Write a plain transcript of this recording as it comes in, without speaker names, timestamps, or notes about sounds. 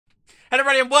Hello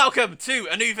everybody and welcome to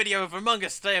a new video of Among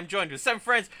Us. Today I'm joined with 7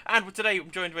 friends, and today I'm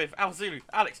joined with Al Zulu,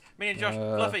 Alex, me and Josh,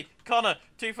 Fluffy, Connor,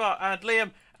 Too Far and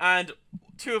Liam, and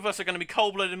 2 of us are going to be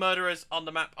cold-blooded murderers on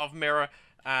the map of MIRA,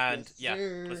 and yes,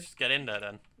 yeah, let's just get in there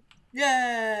then.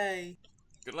 Yay!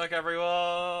 Good luck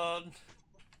everyone!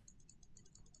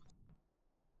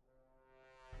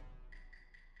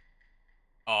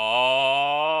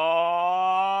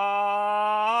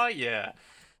 Oh yeah,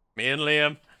 me and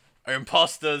Liam are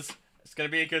imposters. It's gonna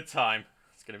be a good time.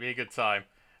 It's gonna be a good time.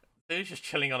 Dude's just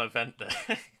chilling on a vent there.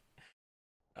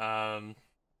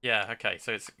 Yeah, okay,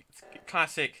 so it's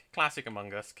classic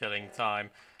Among Us killing time.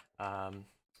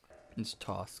 This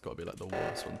task's gotta be like the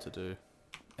worst one to do.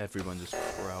 Everyone just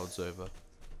crowds over.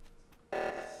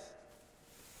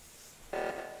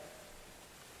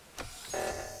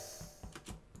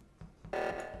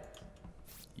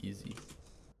 Easy.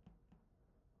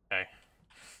 Okay.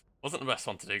 Wasn't the best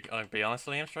one to do, I'll be honest,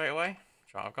 Liam, straight away.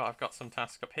 I've got some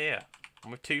tasks up here.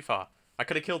 I'm with Too Far. I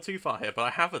could have killed Too Far here, but I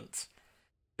haven't.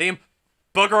 Liam,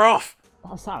 bugger off!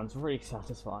 That sounds really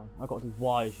satisfying. I've got to do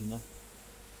wires, you know.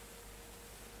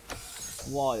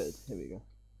 Wired. Here we go.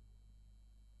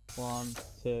 1,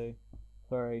 2,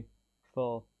 3,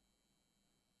 4.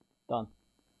 Done.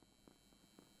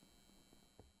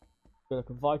 Go look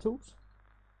at vitals.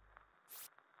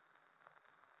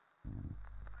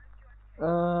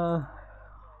 I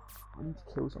need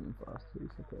to kill something first, please.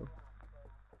 Okay.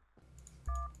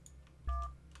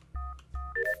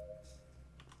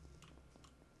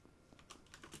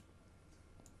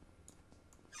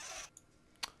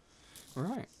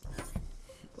 Right.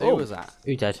 Oh. Who was that?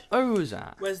 Who dead? Who was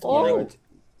that? Where's the Oh.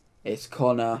 It's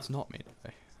Connor. It's not me.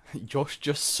 Josh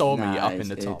just saw me up in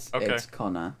the top. Okay. It's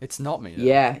Connor. It's not me. Though.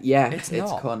 Yeah, It's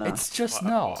not. Connor. It's just What?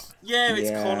 not. Yeah, it's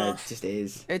Connor. It just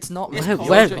is. It's not me. It's You're,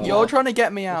 Connor. you're trying to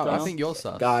get me out. I Connor. think you're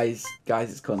sus. Guys,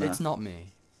 it's Connor. It's not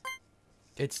me.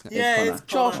 It's Yeah, Connor. it's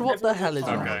Josh, Connor. what the hell is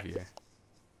wrong Okay. with you?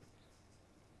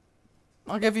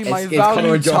 I'll give you It's- my it's Connor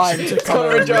value and Josh. time to It's come Connor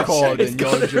and and Josh. record, It's and you're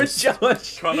Connor and just...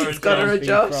 Josh. Connor It's and Connor and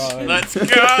Josh. Right. Let's go!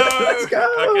 Let's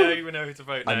go! Okay, we know who to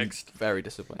vote I'm next. very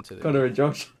disappointed. in Connor and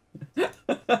Josh.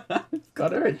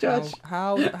 Connor and Josh.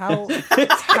 How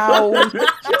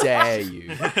dare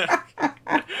you?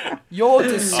 You're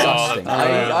disgusting. Oh,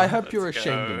 I hope you're let's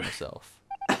ashamed go. of yourself.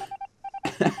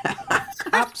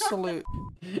 Absolute.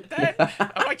 Have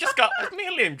I just got... Has me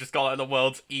and Liam just got like the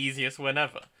world's easiest win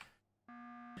ever?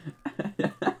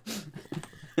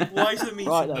 Why is it me?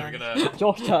 Right We're then. gonna...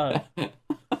 Josh turn.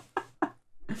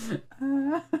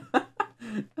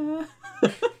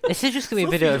 This is just gonna be a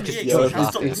video of just Yo, your this,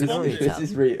 laughing. this, That's all this, it this is.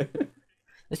 is real.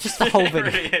 It's just the whole It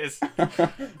video. really is.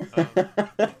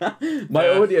 My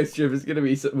Yeah. audio stream is going to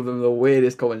be some of the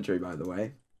weirdest commentary, by the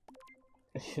way.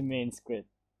 Me and Squid.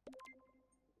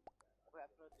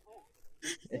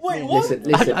 Wait, what?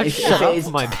 Listen, I've if shut it up is,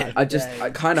 for my bit. I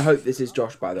kind of hope this is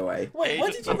Josh, by the way. Wait,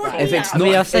 If it's not,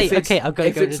 I'll say, if it's, okay, I'm gonna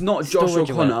if go it's to not Josh or storage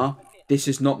or whatever. Connor, this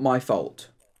is not my fault.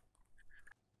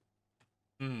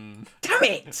 Hmm. Damn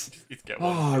it! Just need to get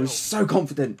one Oh, I was kill. so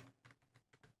confident.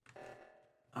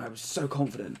 I was so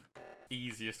confident.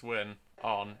 Easiest win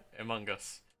on Among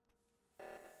Us.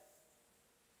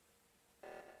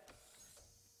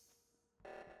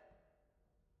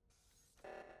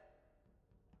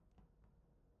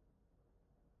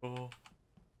 Four,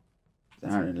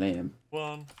 It's Aaron and Liam.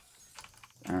 1.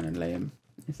 Aaron and Liam.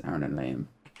 It's Aaron and Liam.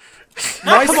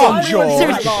 Nice one,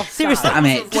 George. Seriously. Damn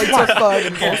it! Wait a third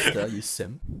imposter, you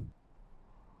simp.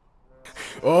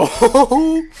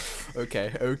 Oh.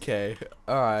 Okay.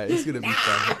 All right, it's gonna be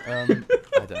fun.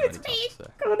 I don't have any time to say.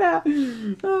 Connor!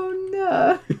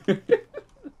 Oh no!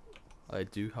 I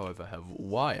do, however, have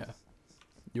wire.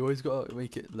 You always gotta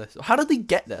make it less. How did they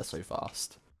get there so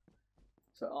fast?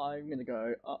 So I'm gonna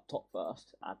go up top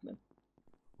first. Admin.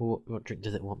 What drink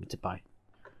does it want me to buy?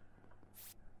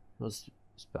 Let's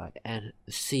buy and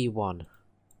C1.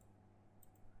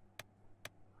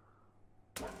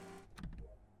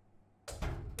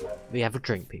 We have a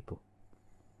drink, people.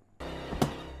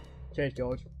 Cheers,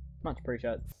 George. Much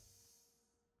appreciated.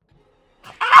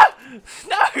 Ah!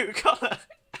 No, Connor!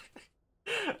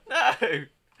 No!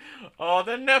 Oh,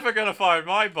 they're never gonna find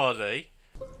my body.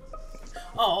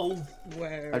 Oh,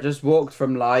 Where I just walked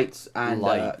from lights and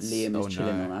Lights. Liam is Oh,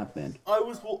 chilling no. on admin. I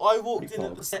walked Pretty in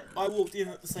at cold. I walked in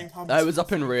at the same time. I was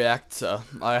up in reactor.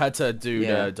 I had to do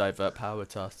Yeah. the divert power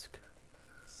task.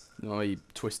 No, you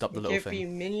twist up the It little could be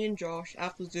thing. me and Josh,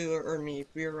 Applezilla, or me.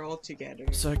 We were all together.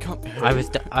 So I can't.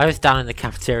 I was down in the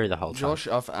cafeteria the whole time. Josh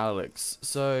off Alex.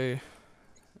 So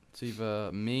it's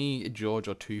either me, George,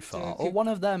 or Too Far, or one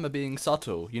of them are being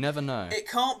subtle. You never know. It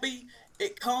can't be.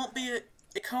 It can't be.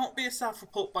 It can't be a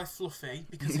self-report by Fluffy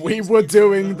because We he's were in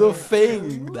doing the room.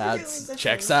 thing. That's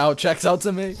checks out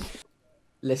to me.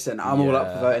 Listen, I'm all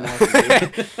up for voting Yeah.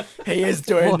 Alpha. He is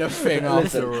doing the thing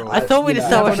Listen, after all. I thought we'd you know,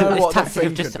 establish never know this what the tactic thing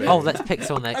of just, could be. oh, let's pick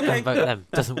someone and vote them.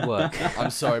 Doesn't work. I'm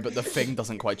sorry, but the thing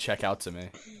doesn't quite check out to me.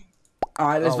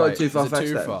 Alright, let's Oh, vote wait, too is far it first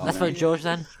too then. far? Let's vote George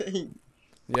then.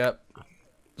 Yep.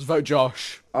 Let's vote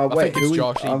Josh. Oh I wait, think it's who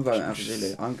Josh. I'm voting Alpha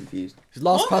Zulu. I'm confused. He's the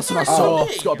last What? person I Oh, saw.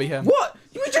 me? It's got to be him. What?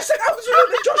 You just said Alpha Zulu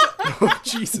and Josh. Oh,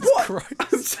 Jesus What?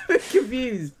 Christ. I'm so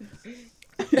confused.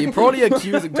 You're probably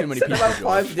accusing too many Said people. about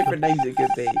George. 5 different names it could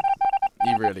be.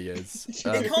 He really is. It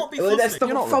can't be Well, Fluffy. that's not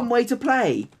You're a not fun wrong. way to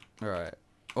play. Alright.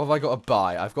 What have I got to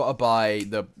buy? I've got to buy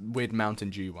the weird Mountain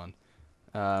Dew one.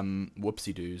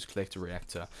 Whoopsie doos, collect a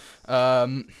reactor.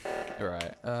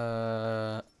 Alright.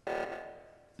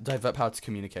 Divert power to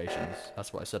communications.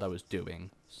 That's what I said I was doing.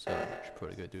 So, I should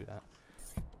probably go do that.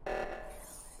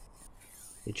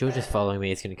 If George is following me,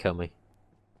 he's gonna kill me.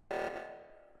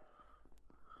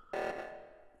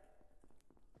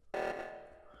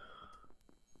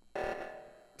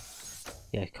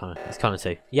 Yeah, Connor. It's Connor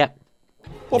too. Yep.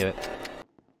 Knew it.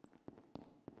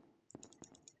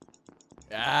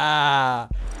 Ah!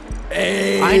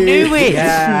 Hey! I knew it!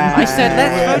 Yeah. I said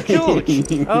let's vote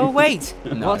George! Oh wait!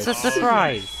 What's a Nice.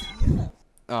 surprise?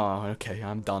 Oh, okay,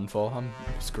 I'm done for. I'm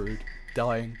screwed.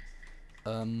 Dying.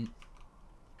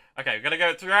 Okay, we're gonna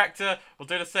go to reactor. We'll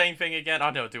do the same thing again. I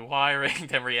know, do wiring,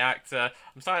 then reactor.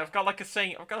 I'm sorry, I've got like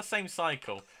I've got the same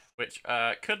cycle, which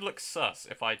could look sus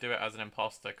if I do it as an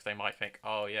imposter, because they might think,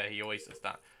 oh yeah, he always does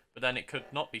that. But then it could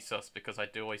not be sus because I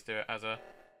do always do it as a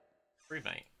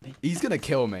roommate. He's gonna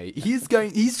kill me. He's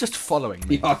just following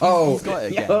me. Yo, He's got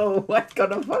it again. yo, what's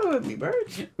gonna follow me, bro?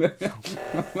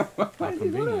 Why is he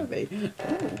convenient. following me?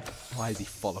 Why is he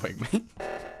following me?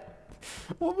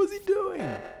 What was he doing?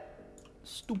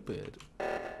 Stupid.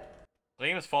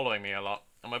 Liam is following me a lot.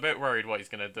 I'm a bit worried what he's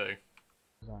gonna do.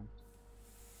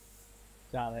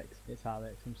 It's Alex. It's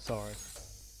Alex. I'm sorry.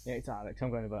 Yeah, it's Alex.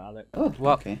 I'm going to vote Alex. Oh,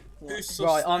 What? okay. Who's sus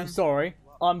Right, I'm then? sorry.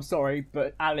 I'm sorry,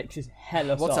 but Alex is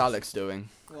hella What's sus. Alex doing?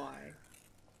 Why?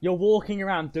 You're walking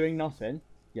around doing nothing,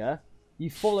 yeah? You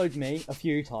followed me a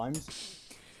few times.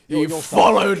 You You're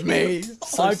followed me.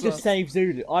 So I've sus. just saved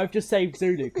Zulu. I've just saved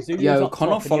Zulu because Zulu's Yo, up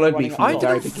Connor top and followed you're me running from up the top.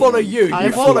 very I didn't follow you. I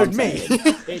You follow followed him. me.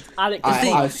 It's Alex.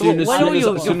 As soon as when all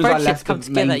your I left come the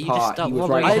together, main you just part, start he was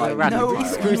wandering right around behind and No, me.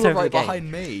 screw you us were over the right game.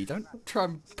 behind me. Don't try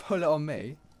and pull it on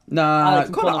me. Nah, Alex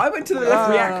and Connor, Connor. I went to the left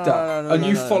No, reactor, no, and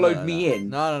you no, followed no, me no. in.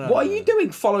 No, What are you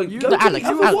doing following? You- Go to Alex,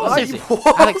 the other Alex, one. seriously,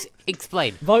 What? Alex,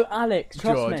 explain. Vote Alex,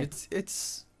 trust George, me.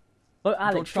 it's. Vote George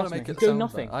Alex, trying trust to me. make He's it doing sound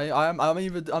nothing.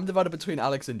 bad. I'm divided between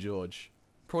Alex and George.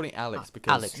 Probably Alex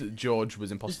because Alex. George was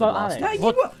impossible Just vote last Alex. time. No, you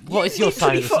What- were- what you is your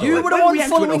side of the literally story? You were the when one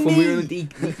reactor went following off and we me. were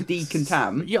in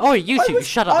decontam. Oh, you two,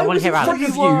 shut up. I want to hear in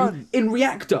Alex. front of you in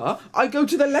reactor. I go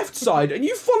to the left side, and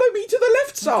you follow me to the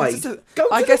left side. Go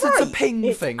to I the guess right. it's a ping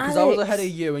It's thing because I was Alex. ahead of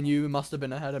you and you must have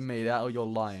been ahead of me. That or you're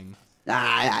lying.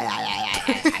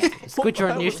 Squid, you're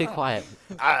unusually quiet.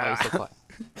 Why are you so quiet?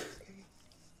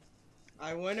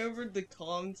 I went over the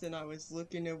comms and I was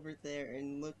looking over there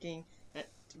and looking at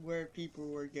where people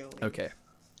were going. Okay.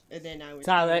 And then I was It's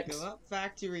gonna Alex. go up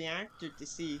back to reactor to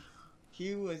see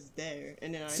who was there.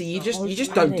 And then I See, you saw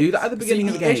just don't do that at the beginning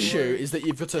of the game. issue is that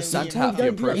you've got to And Santa you hat for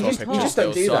your don't do that. profile You just picture. You just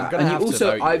don't do so I'm that. gonna And you have to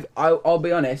also, vote you.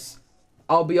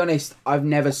 I'll be honest. I've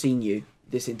never seen you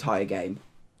this entire game.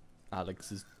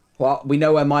 Alex is. Well, we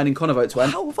know where mine and Connor votes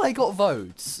went. How have I got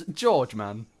votes? George,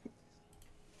 man.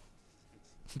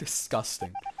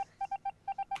 Disgusting.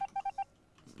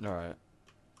 Alright.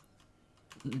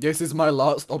 This is my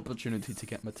last opportunity to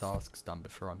get my tasks done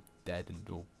before I'm dead and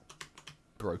all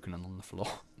broken and on the floor.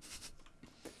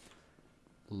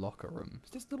 Locker room.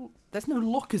 There's no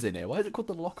lockers in here. Why is it called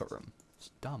the locker room? It's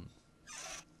dumb.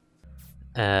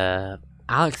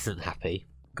 Alex isn't happy.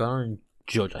 Connor and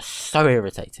George are so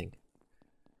irritating.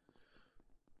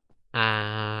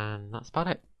 And that's about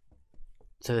it.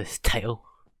 So this tale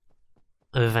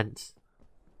of events.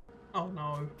 Oh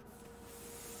no.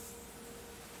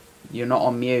 You're not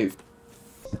on mute.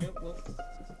 Yep, well,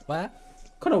 Where?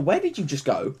 Connor, where did you just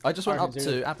go? I just went I up can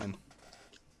to do admin.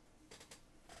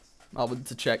 I wanted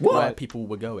to check What? where people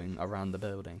were going around the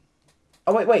building.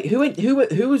 Oh wait,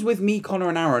 who was with me, Connor,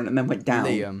 and Aaron, and then went down?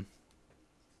 Liam.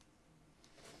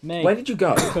 Me. Where did you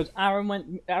go? Because Aaron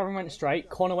went straight,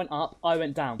 Connor went up, I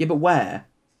went down. Yeah, but where?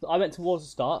 I went towards the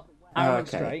start. Aaron went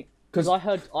okay. straight. Because I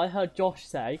heard Josh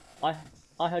say,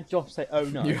 I heard Josh say, "Oh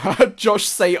no." You heard Josh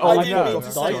say, "Oh I didn't no." mean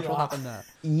to say Josh, what that. happened there?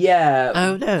 Yeah.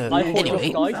 Oh no. I thought Anyway,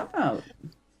 it was What's that about?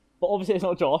 But obviously it's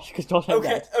not Josh because Josh ain't Okay,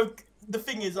 dead. okay. The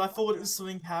thing is, I thought it was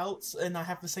something else, and I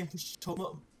have the same thing to talk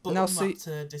about. put Now them see- up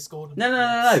to Discord. And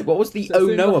No. What was the So oh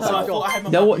soon no as I So I about? thought I had my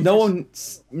No, mic no muted.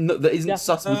 one that isn't Yeah.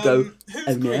 sus would go. Who's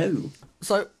Oh green? no.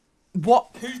 So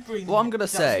what? Who's green? What I'm gonna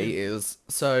That's say who. is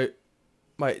so.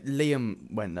 Wait,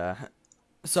 Liam went there. I don't know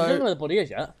So where the body is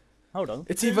yet. Hold on.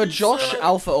 it's either Who's, Josh,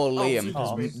 Alpha, or Liam. Zulu's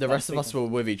 'Cause green. the rest of us were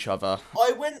with each other.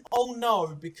 I went oh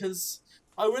no because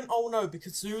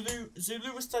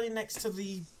Zulu was standing next to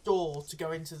the door to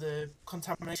go into the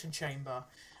contamination chamber,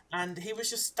 and he was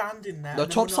just standing there. The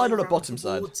and then top when side I or the ran bottom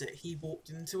side? towards it, he walked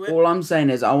into it. All I'm saying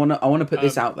is I wanna put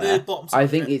this out the there. bottom side I of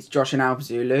think it. it's Josh and Alpha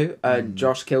Zulu.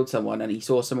 Josh killed someone and he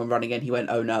saw someone running in. He went,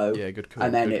 "Oh no!" Yeah, good call.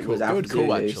 And then good it was call, Alpha good call,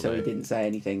 Zulu, so actually. he didn't say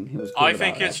anything. He was cool I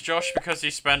think about it's it. Josh because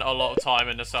he spent a lot of time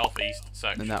in the southeast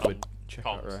section. And that would check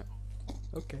out Comms. right.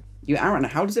 Okay, You, Aaron.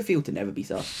 How does it feel to never be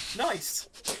sus? Nice.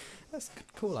 that's a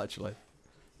good call actually.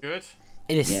 Good.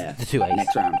 It is Yeah. the two A's.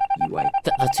 Next round, you wait.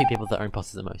 The two people that are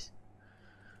imposters the most.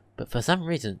 But for some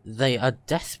reason, they are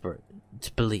desperate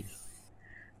to believe.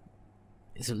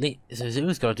 So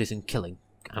Zulu's got to do some killing,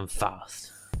 and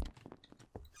fast.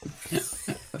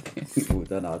 We've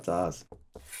done our task.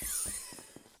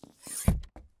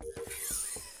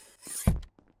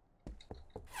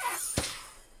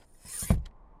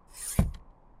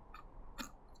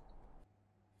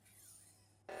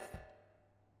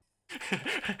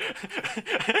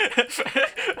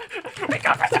 We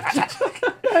got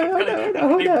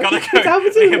Oh We've no! gotta go. It's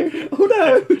Alpha Zulu. Oh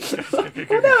no!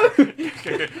 Oh no!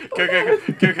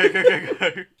 Go.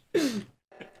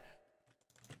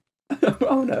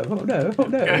 Oh no! Oh no! Oh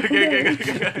no!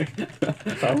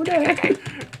 Oh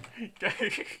no!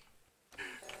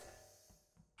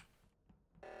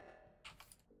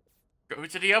 Go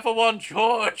to the other one,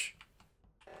 George.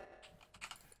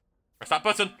 Press that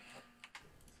button.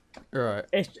 Right.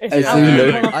 It's It's Alpha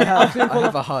Zulu. and Connor. I have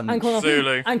Alpha a and hunch. Connor.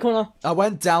 Zulu. And Connor. I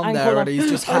went down And there Connor. and he's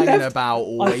just I hanging left- about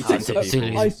waiting for people.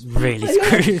 Zulu's really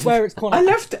screwed. I swear it's Connor. I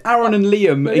left Aaron and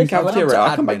Liam But in listen, I went cafeteria. to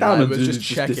I come back admin, down I and was just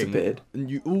just checking, disappeared. and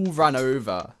you all ran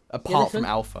over, apart listen. from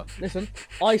Alpha. Listen,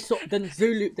 I saw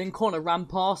then Connor ran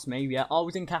past me. Yeah, I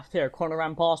was in cafeteria. Connor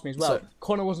ran past me as well. So-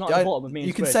 Connor was not at the bottom with me. You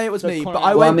and can Squid. say it was So me, Connor but I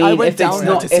ran- Well, I went, mean, I went if it's down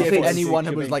there not- to see if if it's- anyone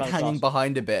Could was be like fast. hanging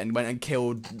behind a bit and went and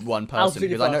killed one person Absolutely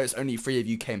because I fast. noticed only 3 of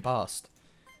you came past.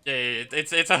 Yeah,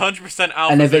 it's 100%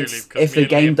 Alpha And if Zulu. it's- because if the me and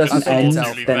game Liam doesn't just saw end, Zulu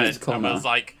then vent, it's and Connor. was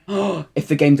like, If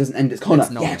the game doesn't end, it's Connor.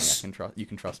 It's not Yes. me. You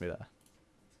can trust me there.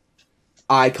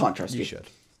 I can't trust You you. should.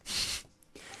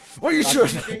 Well, you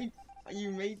should. You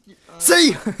made.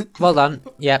 See. Well done.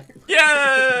 Yeah.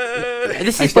 yeah!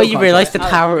 This I is still where you can't realise say the it.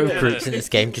 power of groups in this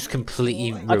game just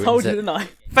completely I told ruins you, it. didn't I?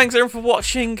 Thanks everyone for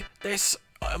watching this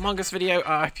Among Us video.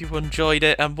 I hope you enjoyed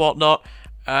it and whatnot.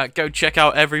 Go check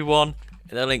out everyone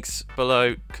in the links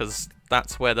below, because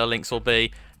that's where the links will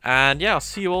be. And yeah, I'll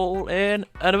see you all in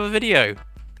another video.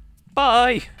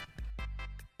 Bye!